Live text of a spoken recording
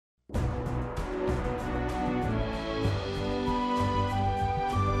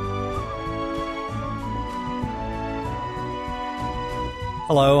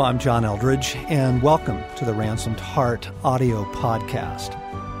Hello, I'm John Eldridge, and welcome to the Ransomed Heart audio podcast.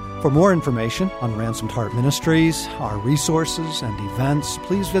 For more information on Ransomed Heart Ministries, our resources and events,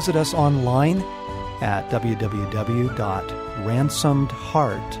 please visit us online at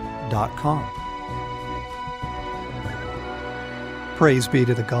www.ransomedheart.com. Praise be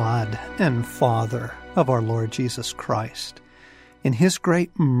to the God and Father of our Lord Jesus Christ. In His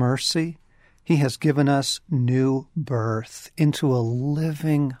great mercy, He has given us new birth into a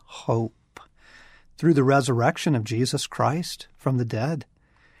living hope through the resurrection of Jesus Christ from the dead,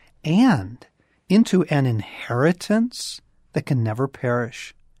 and into an inheritance that can never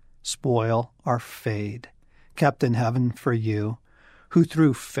perish, spoil, or fade, kept in heaven for you, who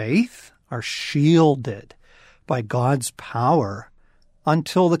through faith are shielded by God's power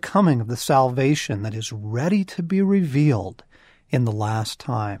until the coming of the salvation that is ready to be revealed in the last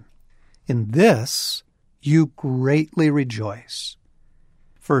time. In this you greatly rejoice.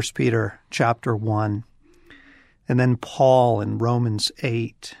 1 Peter chapter 1, and then Paul in Romans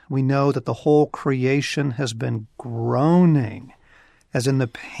 8. We know that the whole creation has been groaning as in the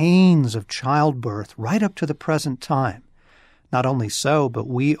pains of childbirth right up to the present time. Not only so, but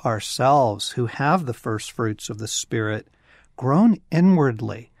we ourselves who have the first fruits of the Spirit groan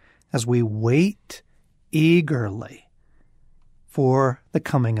inwardly as we wait eagerly for the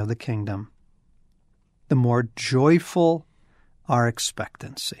coming of the kingdom. The more joyful our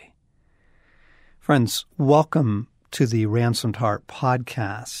expectancy. Friends, welcome to the Ransomed Heart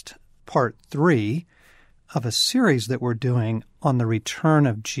podcast, part 3 of a series that we're doing on the return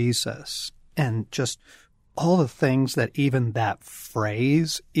of Jesus and just all the things that even that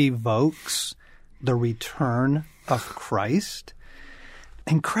phrase evokes, the return of Christ.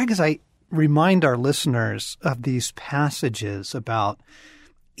 And Craig, as I remind our listeners of these passages about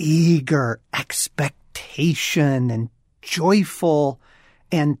eager expectation and joyful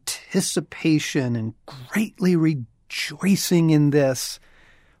anticipation and greatly rejoicing in this,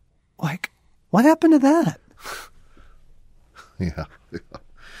 like, what happened to that? Yeah.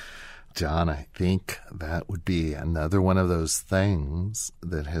 John, I think that would be another one of those things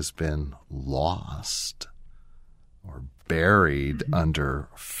that has been lost or buried under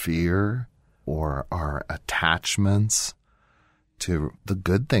fear or our attachments to the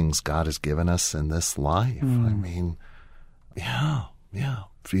good things God has given us in this life. I mean,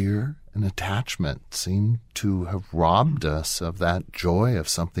 fear and attachment seem to have robbed us of that joy of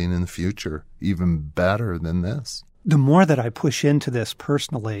something in the future, even better than this. The more that I push into this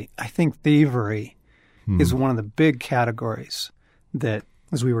personally, I think thievery is one of the big categories that,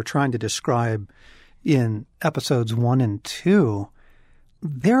 as we were trying to describe in episodes 1 and 2,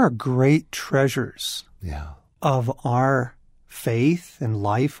 there are great treasures of our faith and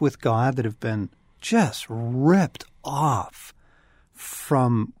life with God that have been just ripped off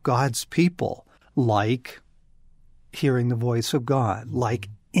from God's people, like hearing the voice of God, like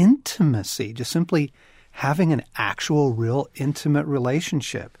intimacy, just simply having an actual, real, intimate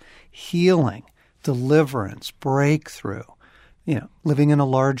relationship, healing, deliverance, breakthrough, living in a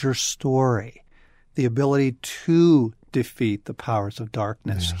larger story, the ability to defeat the powers of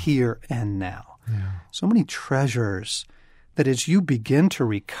darkness here and now. So many treasures that as you begin to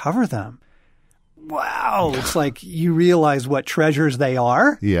recover them, wow, it's like you realize what treasures they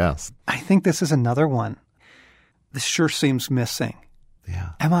are. Yes. I think this is another one. This sure seems missing.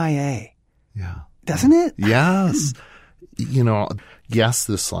 Yeah. MIA. Yeah. Doesn't it? Yes. Yes,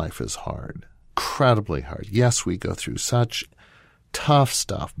 this life is hard, incredibly hard. Yes, we go through such tough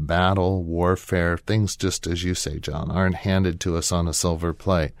stuff, battle, warfare, things just as you say, John, aren't handed to us on a silver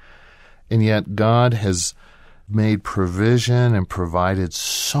plate. And yet God has made provision and provided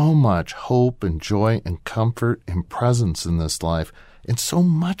so much hope and joy and comfort and presence in this life. And so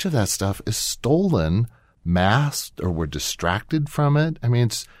much of that stuff is stolen, masked, or we're distracted from it. I mean,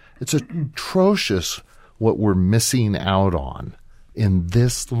 it's atrocious what we're missing out on in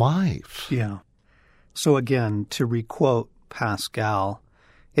this life. Yeah. So again, to requote Pascal,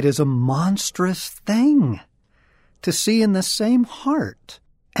 it is a monstrous thing to see in the same heart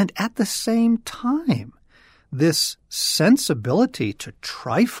and at the same time this sensibility to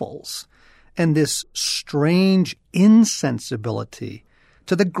trifles and this strange insensibility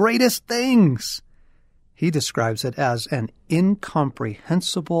to the greatest things. He describes it as an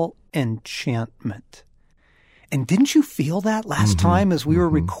incomprehensible enchantment. And didn't you feel that last time as we were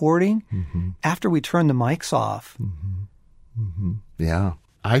recording after we turned the mics off? Yeah,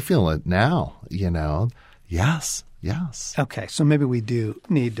 I feel it now, Yes, Yes. Okay, so maybe we do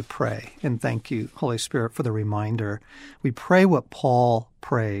need to pray. And thank you, Holy Spirit, for the reminder. We pray what Paul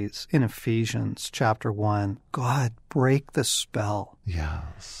prays in Ephesians chapter 1. God, break the spell.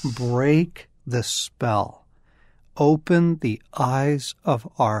 Yes. Break the spell. Open the eyes of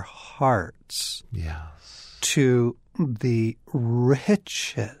our hearts. Yes. To the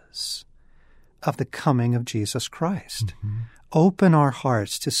riches of the coming of Jesus Christ. Mm-hmm. Open our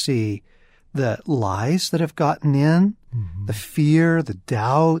hearts to see the lies that have gotten in, the fear, the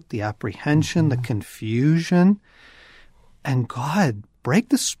doubt, the apprehension, the confusion. And God, break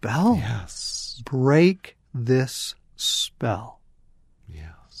the spell. Yes. Break this spell.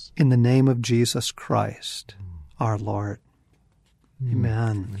 Yes. In the name of Jesus Christ, our Lord.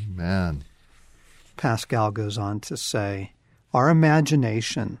 Amen. Amen. Pascal goes on to say, our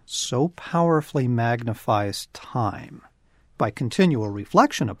imagination so powerfully magnifies time by continual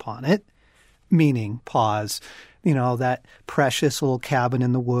reflection upon it, meaning pause, that precious little cabin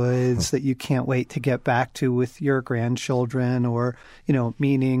in the woods that you can't wait to get back to with your grandchildren, or,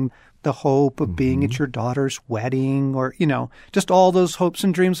 meaning the hope of being at your daughter's wedding, or, just all those hopes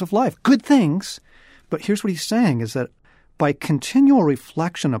and dreams of life. Good things. But here's what he's saying is that by continual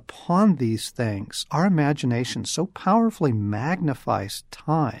reflection upon these things, our imagination so powerfully magnifies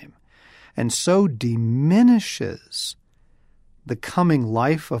time and so diminishes the coming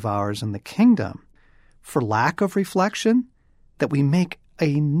life of ours in the kingdom for lack of reflection that we make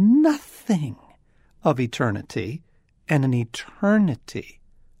a nothing of eternity and an eternity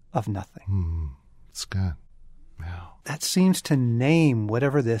of nothing. It's good. Wow. That seems to name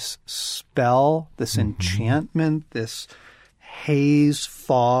whatever this spell, this enchantment, this haze,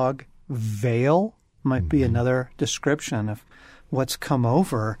 fog, veil might be another description of what's come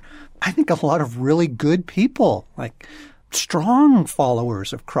over. I think a lot of really good people, like strong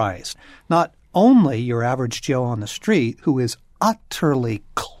followers of Christ, not only your average Joe on the street who is utterly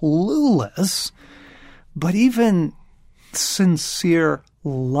clueless, but even sincere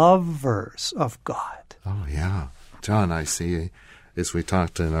lovers of God. Oh, yeah. John, I see, as we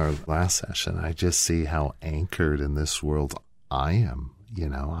talked in our last session, I just see how anchored in this world I am.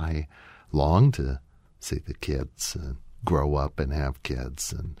 I long to see the kids grow up and have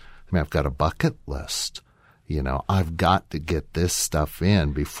kids. And I've got a bucket list. I've got to get this stuff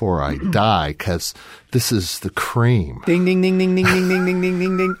in before I die because this is the cream. Ding, ding, ding, ding, ding, ding, ding, ding, ding,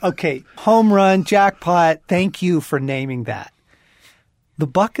 ding, ding. Okay, home run, jackpot. Thank you for naming that. The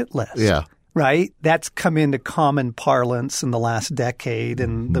bucket list. Yeah. Right? That's come into common parlance in the last decade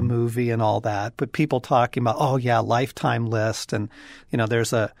and the movie and all that. But people talking about, lifetime list. And,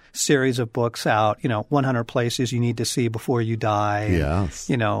 there's a series of books out, 100 places you need to see before you die. Yes.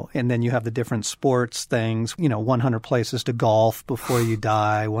 And then you have the different sports things, 100 places to golf before you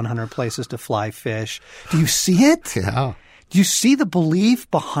die, 100 places to fly fish. Do you see it? Yeah. Do you see the belief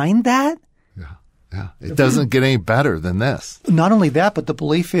behind that? Yeah, it doesn't get any better than this. Not only that, but the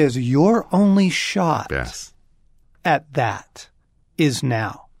belief is your only shot at that is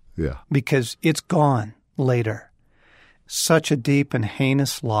now. Yeah. Because it's gone later. Such a deep and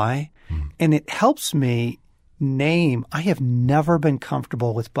heinous lie. And it helps me name, I have never been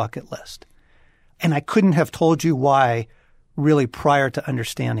comfortable with bucket list. And I couldn't have told you why really prior to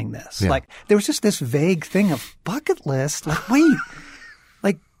understanding this. Yeah. Like there was just this vague thing of bucket list. Like, wait,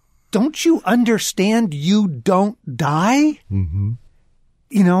 don't you understand you don't die?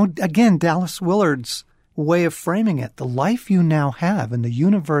 Mm-hmm. Again, Dallas Willard's way of framing it, the life you now have and the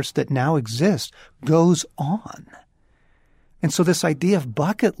universe that now exists goes on. And so this idea of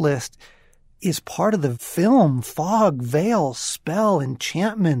bucket list is part of the film, fog, veil, spell,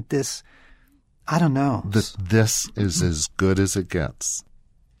 enchantment, this, I don't know. This is as good as it gets.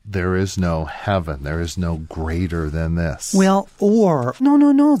 There is no heaven. There is no greater than this. Well, or,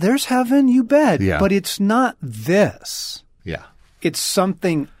 no, there's heaven, you bet. Yeah. But it's not this. Yeah. It's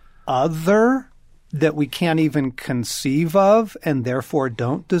something other that we can't even conceive of and therefore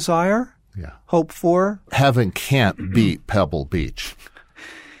don't desire, hope for. Heaven can't beat Pebble Beach.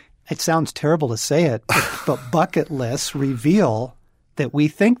 It sounds terrible to say it, but bucket lists reveal that we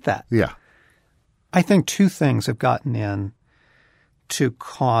think that. Yeah. I think two things have gotten in to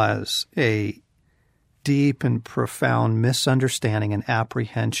cause a deep and profound misunderstanding and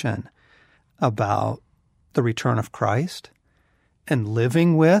apprehension about the return of Christ and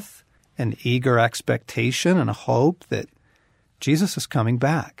living with an eager expectation and a hope that Jesus is coming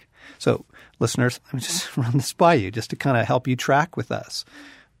back. So, listeners, let me just run this by you just to kind of help you track with us.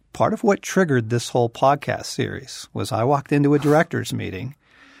 Part of what triggered this whole podcast series was I walked into a director's meeting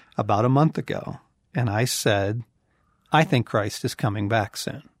about a month ago, and I said, I think Christ is coming back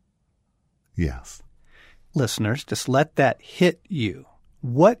soon. Yes. listeners, just let that hit you.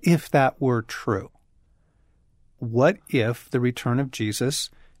 What if that were true? What if the return of Jesus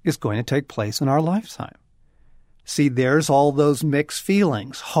is going to take place in our lifetime? See, there's all those mixed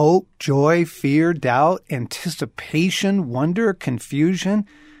feelings: hope, joy, fear, doubt, anticipation, wonder, confusion.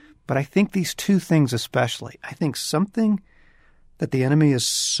 But I think these two things especially, I think something that the enemy has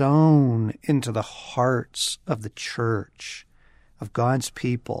sown into the hearts of the church, of God's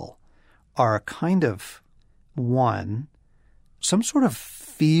people, are a kind of, one, some sort of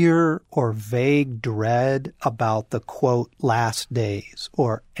fear or vague dread about the, quote, last days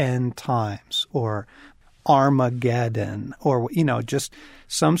or end times or Armageddon or, just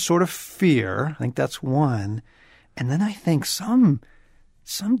some sort of fear. I think that's one. And then I think some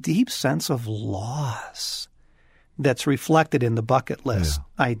deep sense of loss that's reflected in the bucket list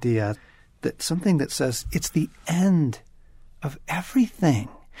idea, that something that says it's the end of everything.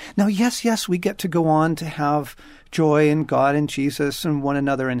 Now, yes, we get to go on to have joy in God and Jesus and one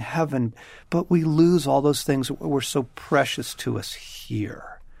another in heaven, but we lose all those things that were so precious to us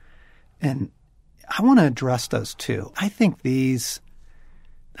here. And I want to address those too. I think these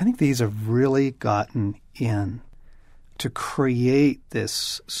have really gotten in to create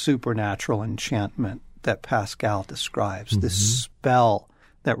this supernatural enchantment that Pascal describes, this spell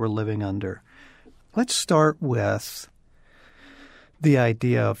that we're living under. Let's start with the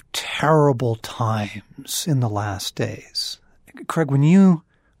idea of terrible times in the last days. Craig, when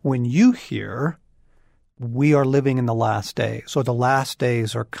you hear we are living in the last days, or the last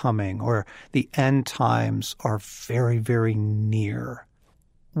days are coming, or the end times are very, very near,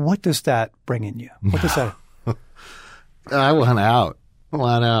 what does that bring in you? What does that? I want out.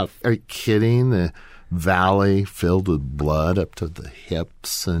 Are you kidding? The valley filled with blood up to the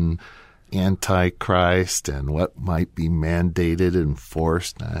hips and Antichrist and what might be mandated and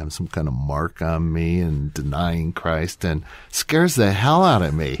forced. I have some kind of mark on me and denying Christ, and scares the hell out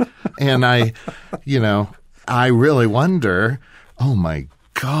of me. And I really wonder, oh my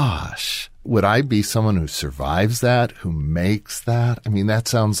gosh, would I be someone who survives that, who makes that? I mean, that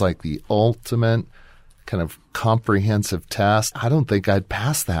sounds like the ultimate kind of comprehensive test. I don't think I'd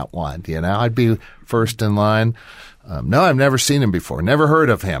pass that one. I'd be first in line. No, I've never seen him before. Never heard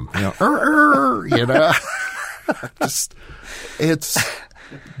of him. Just, it's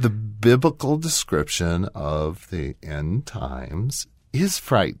the biblical description of the end times is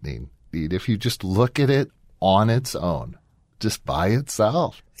frightening. If you just look at it on its own, just by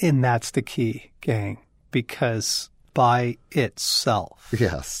itself. And that's the key, gang, because by itself.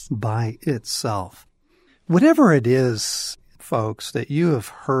 Yes. By itself. Whatever it is, folks, that you have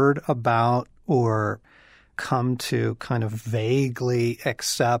heard about or come to kind of vaguely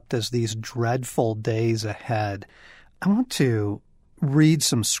accept as these dreadful days ahead, I want to read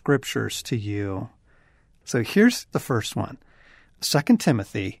some scriptures to you. So here's the first one, 2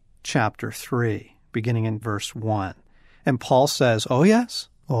 Timothy chapter 3, beginning in verse 1. And Paul says, oh yes,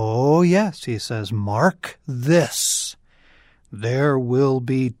 he says, mark this, there will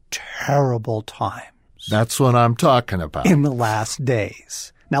be terrible times. That's what I'm talking about. In the last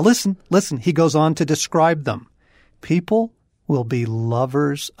days. Now listen, he goes on to describe them. People will be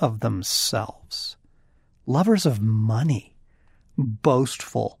lovers of themselves, lovers of money,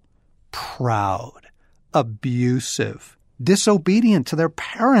 boastful, proud, abusive, disobedient to their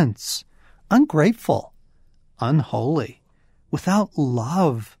parents, ungrateful, unholy, without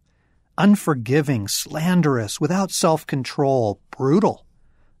love, unforgiving, slanderous, without self-control, brutal,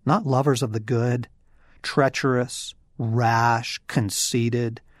 not lovers of the good, treacherous, rash,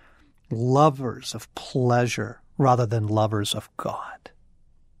 conceited, lovers of pleasure rather than lovers of God.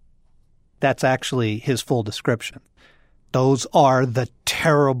 That's actually his full description. Those are the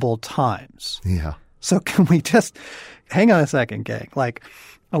terrible times. Yeah. So can we just hang on a second, gang? Like,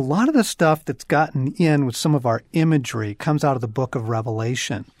 a lot of the stuff that's gotten in with some of our imagery comes out of the book of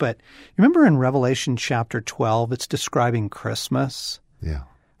Revelation. But remember in Revelation chapter 12, it's describing Christmas. Yeah.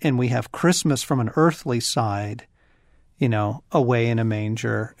 And we have Christmas from an earthly side, away in a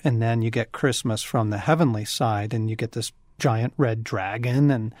manger. And then you get Christmas from the heavenly side, and you get this giant red dragon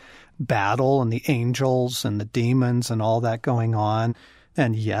and battle and the angels and the demons and all that going on.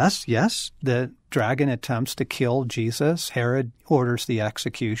 And yes, the dragon attempts to kill Jesus. Herod orders the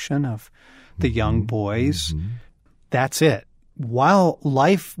execution of the young boys. Mm-hmm. That's it. While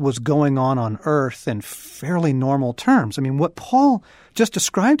life was going on earth in fairly normal terms. I mean, what Paul just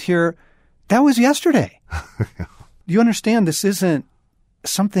described here, that was yesterday. You understand, this isn't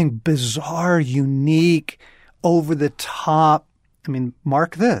something bizarre, unique, over the top. I mean,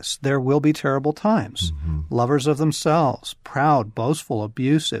 mark this. There will be terrible times. Mm-hmm. Lovers of themselves, proud, boastful,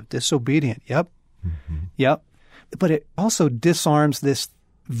 abusive, disobedient. Yep, Yep. But it also disarms this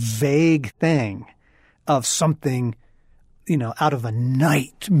vague thing of something, out of a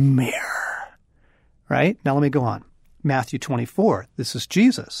nightmare, right? Now let me go on. Matthew 24. This is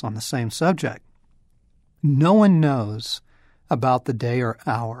Jesus on the same subject. No one knows about the day or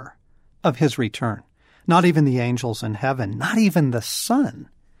hour of his return, not even the angels in heaven, not even the Son,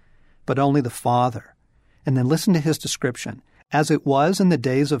 but only the Father. And then listen to his description. As it was in the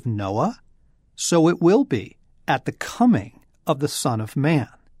days of Noah, so it will be at the coming of the Son of Man.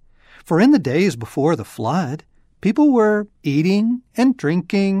 For in the days before the flood, people were eating and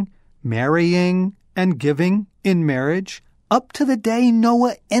drinking, marrying and giving in marriage up to the day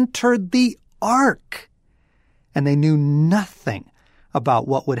Noah entered the ark. And they knew nothing about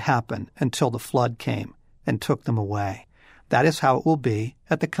what would happen until the flood came and took them away. That is how it will be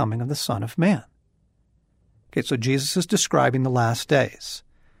at the coming of the Son of Man. Okay, so Jesus is describing the last days.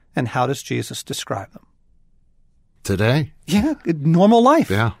 And how does Jesus describe them? Today? Yeah, normal life.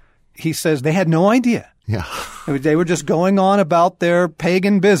 Yeah. He says they had no idea. Yeah. They were just going on about their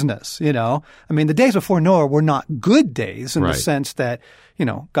pagan business, I mean, the days before Noah were not good days in the sense that,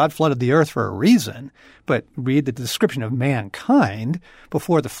 God flooded the earth for a reason. But read the description of mankind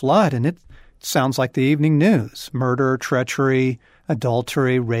before the flood, and it sounds like the evening news. Murder, treachery,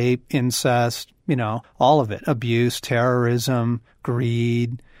 adultery, rape, incest, all of it. Abuse, terrorism,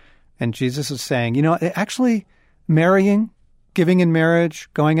 greed. And Jesus is saying, actually marrying, giving in marriage,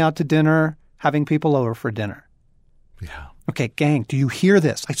 going out to dinner, having people over for dinner. Yeah. Okay, gang, do you hear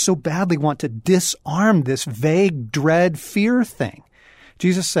this? I so badly want to disarm this vague dread fear thing.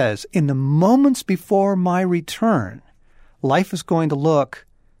 Jesus says, in the moments before my return, life is going to look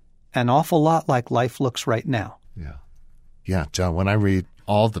an awful lot like life looks right now. Yeah. Yeah, John, when I read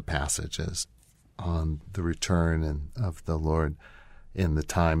all the passages on the return of the Lord in the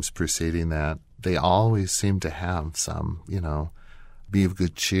times preceding that, they always seem to have some, be of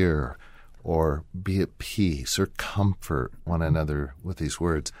good cheer or be at peace or comfort one another with these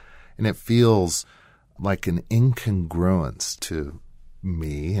words. And it feels like an incongruence to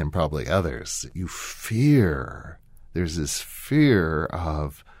me and probably others. There's this fear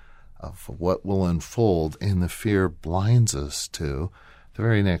of what will unfold, and the fear blinds us to the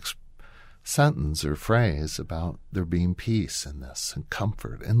very next sentence or phrase about there being peace in this and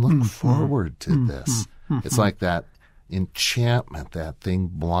comfort and look forward to this. It's like that enchantment, that thing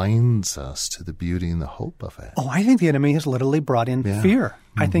blinds us to the beauty and the hope of it. Oh, I think the enemy has literally brought in fear.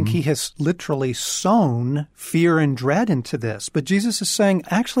 I think he has literally sown fear and dread into this. But Jesus is saying,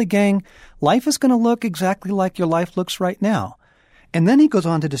 actually, gang, life is going to look exactly like your life looks right now. And then he goes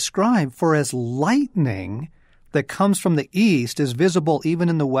on to describe, for as lightning that comes from the east is visible even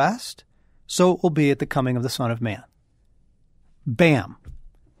in the west, so it will be at the coming of the Son of Man. Bam.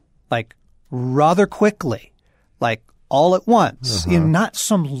 Like rather quickly, like all at once, in not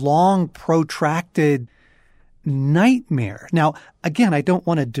some long, protracted nightmare. Now, again, I don't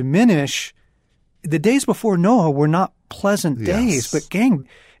want to diminish. The days before Noah were not pleasant days, but gang,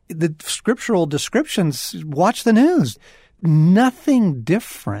 the scriptural descriptions, watch the news. Nothing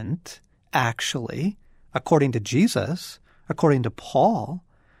different, actually, according to Jesus, according to Paul.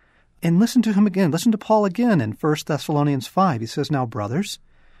 And listen to him again. Listen to Paul again in 1 Thessalonians 5. He says, now, brothers,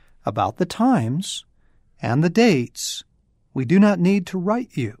 about the times and the dates, we do not need to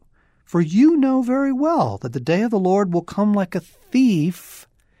write you, for you know very well that the day of the Lord will come like a thief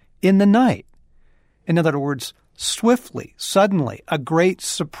in the night. In other words, swiftly, suddenly, a great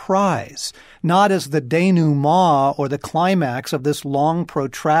surprise, not as the denouement or the climax of this long,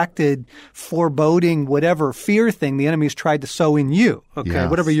 protracted, foreboding, whatever fear thing the enemy's tried to sow in you, okay,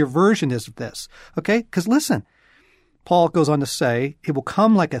 whatever your version is of this, okay? Because listen, Paul goes on to say, it will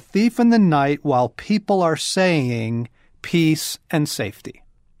come like a thief in the night while people are saying peace and safety.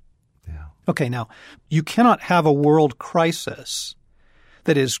 Yeah. Okay, now, you cannot have a world crisis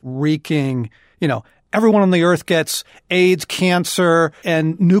that is wreaking, everyone on the earth gets AIDS, cancer,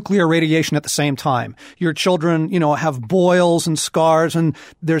 and nuclear radiation at the same time. Your children, have boils and scars, and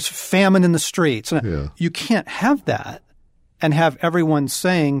there's famine in the streets. Yeah. You can't have that and have everyone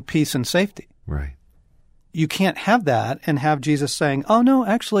saying peace and safety. Right. You can't have that and have Jesus saying, oh, no,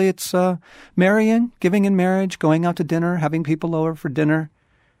 actually, it's marrying, giving in marriage, going out to dinner, having people over for dinner.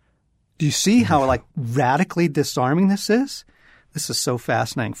 Do you see how, radically disarming this is? This is so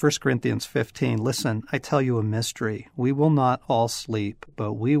fascinating. 1 Corinthians 15, listen, I tell you a mystery. We will not all sleep,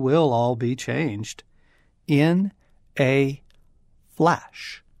 but we will all be changed in a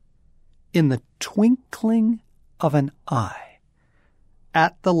flash, in the twinkling of an eye,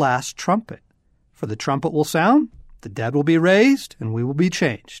 at the last trumpet. For the trumpet will sound, the dead will be raised, and we will be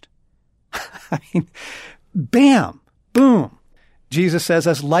changed. I mean, bam, boom. Jesus says,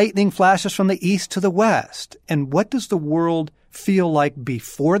 as lightning flashes from the east to the west. And what does the world feel like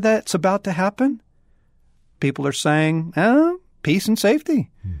before that's about to happen? People are saying, peace and safety.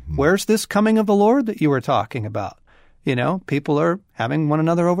 Mm-hmm. Where's this coming of the Lord that you were talking about? You know, people are having one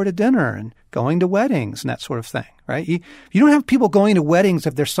another over to dinner and going to weddings and that sort of thing, right? You don't have people going to weddings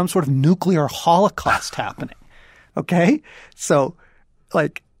if there's some sort of nuclear holocaust happening, okay? So,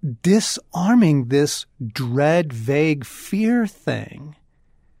 like, disarming this dread, vague fear thing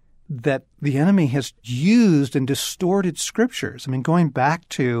that the enemy has used in distorted scriptures. I mean, going back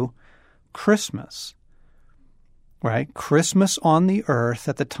to Christmas, right? Christmas on the earth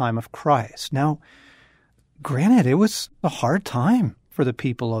at the time of Christ. Now, granted, it was a hard time for the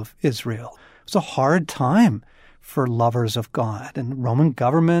people of Israel. It was a hard time for lovers of God and Roman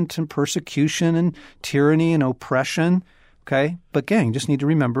government and persecution and tyranny and oppression. Okay? But again, you just need to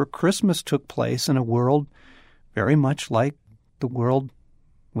remember Christmas took place in a world very much like the world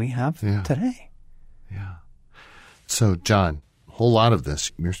we have today. Yeah. So, John, a whole lot of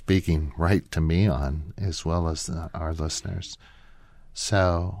this you're speaking right to me on, as well as our listeners.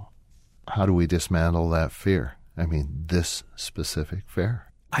 So, how do we dismantle that fear? I mean, this specific fear.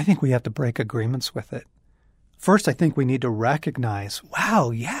 I think we have to break agreements with it. First, I think we need to recognize,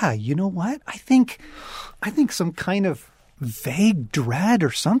 wow, yeah, you know what? I think some kind of vague dread or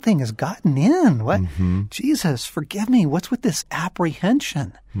something has gotten in. What? Mm-hmm. Jesus, forgive me. What's with this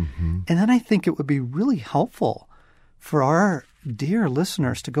apprehension? Mm-hmm. And then I think it would be really helpful for our dear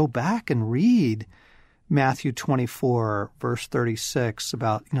listeners to go back and read Matthew 24, verse 36,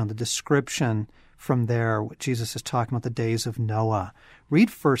 about, the description from there, what Jesus is talking about the days of Noah. Read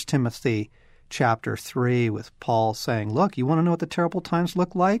 1 Timothy chapter 3 with Paul saying, look, you want to know what the terrible times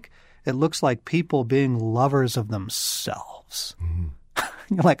look like? It looks like people being lovers of themselves.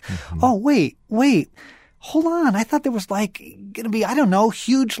 Mm-hmm. You're like, oh, wait, hold on. I thought there was going to be,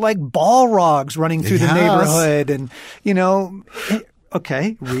 huge Balrogs running through the neighborhood. And,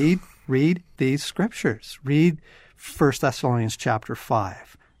 okay, read these scriptures. Read 1 Thessalonians chapter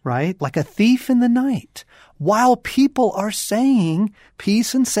 5, right? Like a thief in the night, while people are saying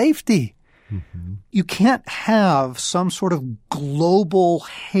peace and safety. Mm-hmm. You can't have some sort of global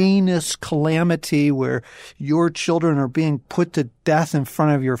heinous calamity where your children are being put to death in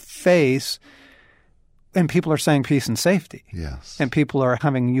front of your face and people are saying peace and safety. Yes. And people are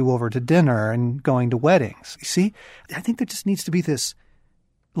having you over to dinner and going to weddings. You see, I think there just needs to be this,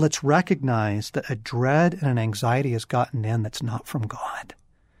 let's recognize that a dread and an anxiety has gotten in that's not from God.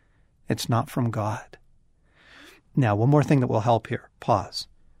 It's not from God. Now, one more thing that will help here. Pause.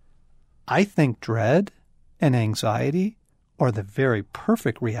 I think dread and anxiety are the very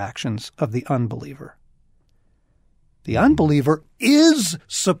perfect reactions of the unbeliever. The unbeliever is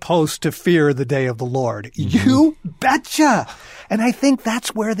supposed to fear the day of the Lord. Mm-hmm. You betcha. And I think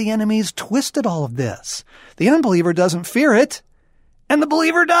that's where the enemy's twisted all of this. The unbeliever doesn't fear it, and the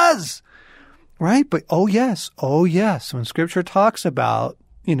believer does. Right? But oh yes. When Scripture talks about,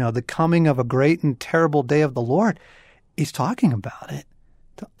 the coming of a great and terrible day of the Lord, he's talking about it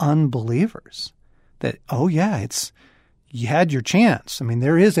to unbelievers. That, you had your chance. I mean,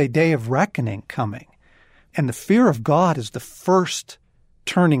 there is a day of reckoning coming. And the fear of God is the first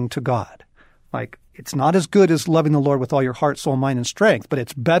turning to God. Like, it's not as good as loving the Lord with all your heart, soul, mind, and strength, but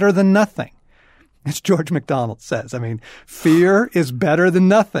it's better than nothing. As George MacDonald says, I mean, fear is better than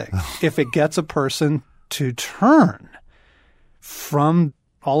nothing if it gets a person to turn from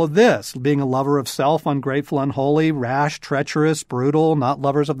all of this, being a lover of self, ungrateful, unholy, rash, treacherous, brutal, not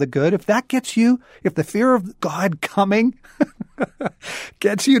lovers of the good. If that gets you, if the fear of God coming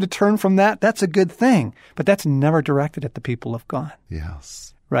gets you to turn from that, that's a good thing. But that's never directed at the people of God.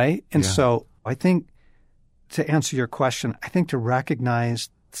 Yes. Right? And so I think, to answer your question, I think to recognize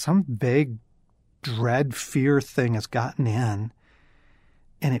some big dread, fear thing has gotten in,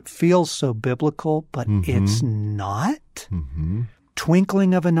 and it feels so biblical, but it's not. Mm-hmm.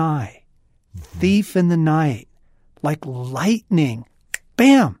 Twinkling of an eye, thief in the night, like lightning,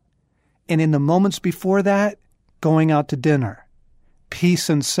 bam. And in the moments before that, going out to dinner, peace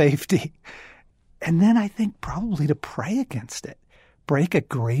and safety. And then I think probably to pray against it, break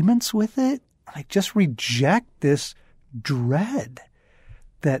agreements with it, like just reject this dread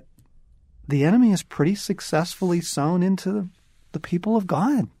that the enemy has pretty successfully sown into the people of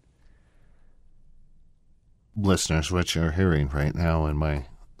God. Listeners, what you're hearing right now in my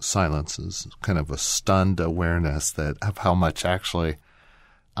silence is kind of a stunned awareness of how much actually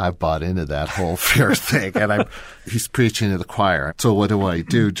I've bought into that whole fear thing. And he's preaching to the choir. So what do I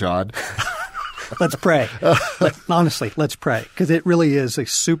do, John? Let's pray. Honestly, let's pray, because it really is a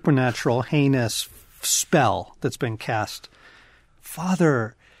supernatural, heinous spell that's been cast.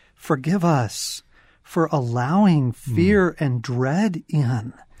 Father, forgive us for allowing fear and dread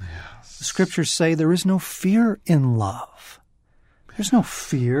in. Yes. The scriptures say there is no fear in love. There's no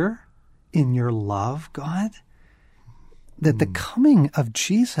fear in your love, God. That the coming of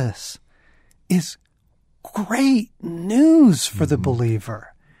Jesus is great news for the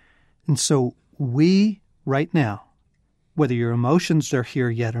believer. And so we, right now, whether your emotions are here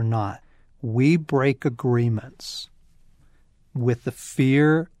yet or not, we break agreements with the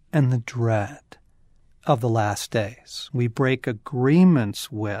fear and the dread of the last days. We break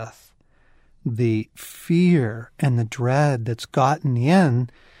agreements with the fear and the dread that's gotten in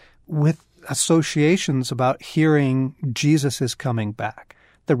with associations about hearing Jesus is coming back.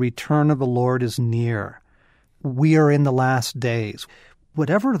 The return of the Lord is near. We are in the last days.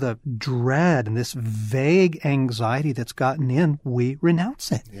 Whatever the dread and this vague anxiety that's gotten in, we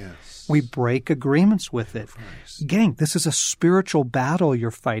renounce it. Yes. We break agreements with it. Christ. Gang, this is a spiritual battle you're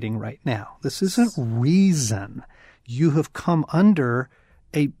fighting right now. This isn't reason. You have come under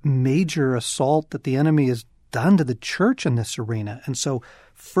a major assault that the enemy has done to the church in this arena. And so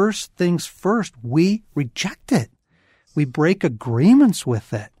first things first, we reject it. We break agreements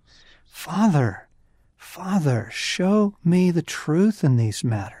with it. Father, show me the truth in these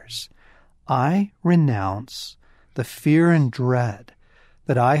matters. I renounce the fear and dread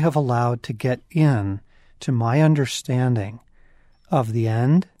that I have allowed to get in to my understanding of the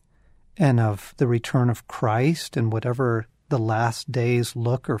end and of the return of Christ and whatever the last days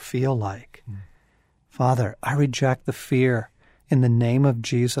look or feel like. Father, I reject the fear in the name of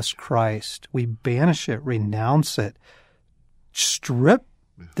Jesus Christ. We banish it, renounce it, strip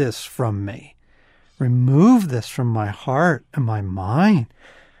this from me. Remove this from my heart and my mind.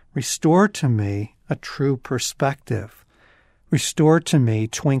 Restore to me a true perspective. Restore to me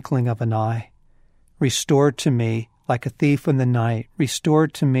twinkling of an eye. Restore to me like a thief in the night. Restore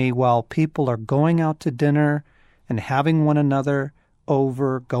to me while people are going out to dinner and having one another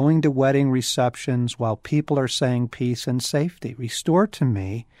over, going to wedding receptions while people are saying peace and safety. Restore to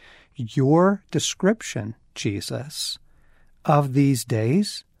me your description, Jesus, of these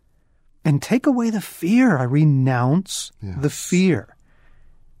days. And take away the fear. I renounce the fear.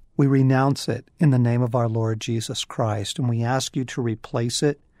 We renounce it in the name of our Lord Jesus Christ, and we ask you to replace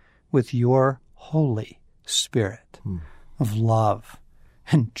it with your Holy Spirit of love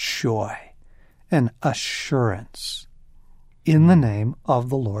and joy and assurance in the name of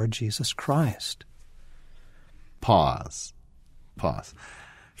the Lord Jesus Christ. Pause.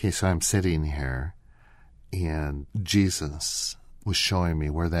 Okay, so I'm sitting here, and Jesus was showing me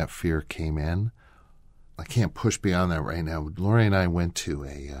where that fear came in. I can't push beyond that right now. Lori and I went to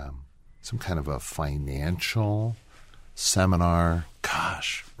some kind of a financial seminar,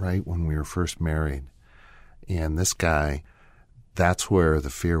 right when we were first married. And this guy, that's where the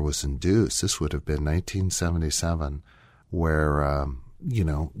fear was induced. This would have been 1977, where,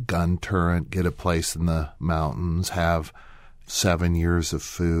 gun turret, get a place in the mountains, have 7 years of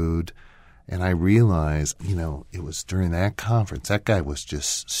food. And I realized, it was during that conference, that guy was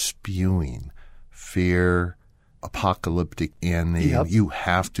just spewing fear, apocalyptic ending. Yep. You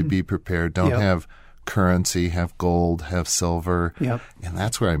have to be prepared. Don't have currency, have gold, have silver. Yep. And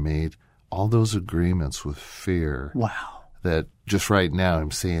that's where I made all those agreements with fear. Wow. That just right now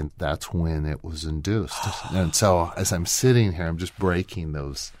I'm saying that's when it was induced. And so as I'm sitting here, I'm just breaking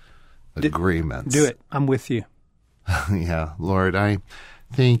those agreements. Do it. I'm with you. Yeah. Lord, I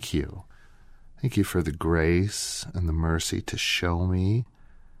thank you. Thank you for the grace and the mercy to show me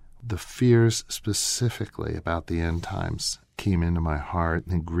the fears specifically about the end times came into my heart,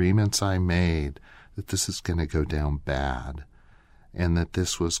 and the agreements I made that this is going to go down bad and that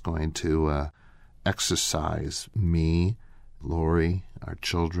this was going to exercise me, Lori, our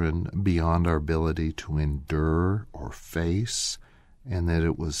children, beyond our ability to endure or face, and that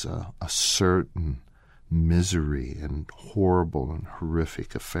it was a certain misery and horrible and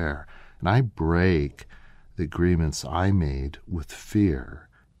horrific affair. And I break the agreements I made with fear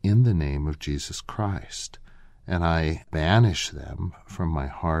in the name of Jesus Christ. And I banish them from my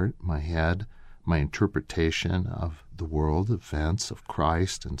heart, my head, my interpretation of the world events of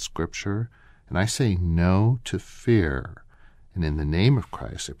Christ and Scripture. And I say no to fear. And in the name of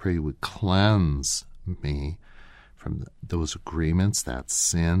Christ, I pray you would cleanse me from those agreements, that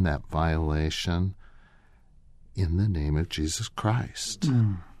sin, that violation, in the name of Jesus Christ.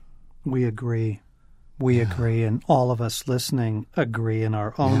 We agree. We agree, and all of us listening agree in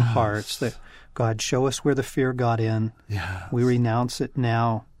our own hearts that God, show us where the fear got in. Yeah. We renounce it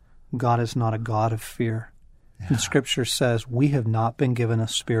now. God is not a God of fear. Yeah. And Scripture says we have not been given a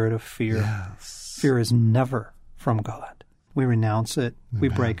spirit of fear. Yes. Fear is never from God. We renounce it. We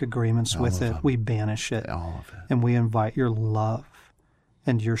break agreements with it. We banish it. All of it. And we invite your love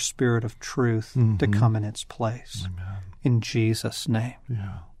and your spirit of truth to come in its place. Amen. In Jesus' name.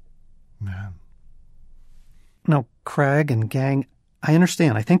 Yeah. Amen. Now, Craig and gang, I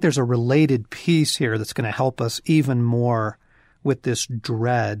understand. I think there's a related piece here that's going to help us even more with this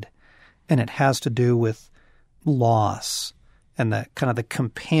dread, and it has to do with loss and the kind of the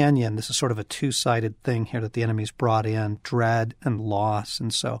companion. This is sort of a two-sided thing here that the enemy's brought in, dread and loss.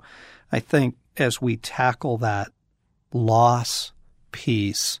 And so I think as we tackle that loss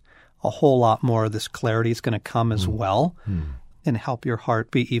piece, a whole lot more of this clarity is going to come as well and help your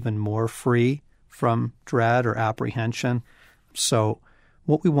heart be even more free from dread or apprehension. So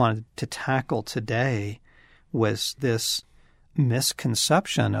what we wanted to tackle today was this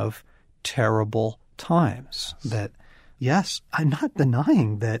misconception of terrible times. That, yes, I'm not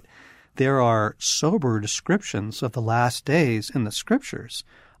denying that there are sober descriptions of the last days in the Scriptures.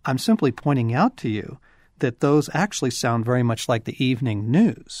 I'm simply pointing out to you that those actually sound very much like the evening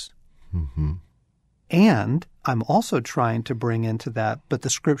news. Mm-hmm. And I'm also trying to bring into that, but the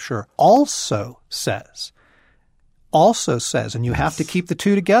Scripture also says, and you have to keep the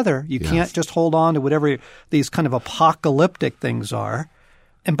two together. You can't just hold on to whatever these kind of apocalyptic things are.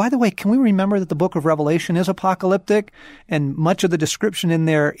 And by the way, can we remember that the book of Revelation is apocalyptic, and much of the description in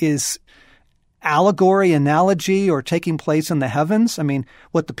there is allegory, analogy, or taking place in the heavens? I mean,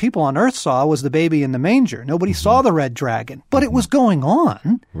 what the people on earth saw was the baby in the manger. Nobody saw the red dragon, but it was going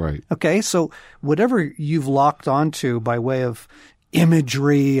on. Right. Okay, so whatever you've locked onto by way of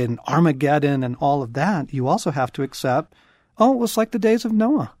imagery and Armageddon and all of that, you also have to accept, it was like the days of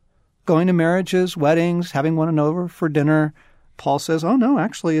Noah. Going to marriages, weddings, having one over for dinner. Paul says, no,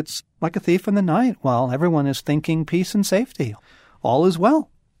 actually it's like a thief in the night while everyone is thinking peace and safety. All is well.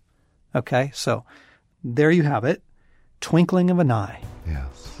 Okay, so there you have it. Twinkling of an eye.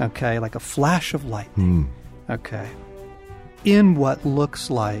 Yes. Okay, like a flash of lightning. Okay. In what looks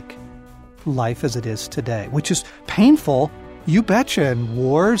like life as it is today, which is painful, you betcha, and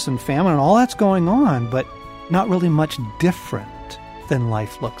wars and famine and all that's going on, but not really much different than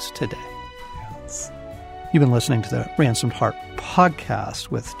life looks today. Yes. You've been listening to the Ransomed Heart podcast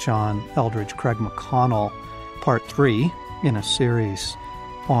with John Eldredge, Craig McConnell, part 3 in a series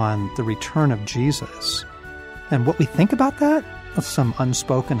on the return of Jesus. And what we think about that, some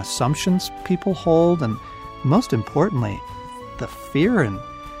unspoken assumptions people hold, and most importantly, the fear and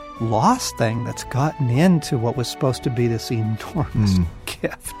loss thing that's gotten into what was supposed to be this enormous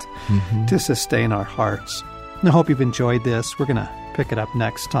gift to sustain our hearts. And I hope you've enjoyed this. We're going to pick it up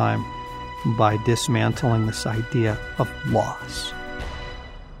next time by dismantling this idea of loss.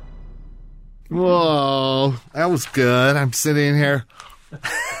 Whoa, that was good. I'm sitting here.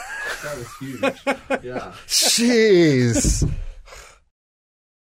 That was huge. Yeah. Jeez.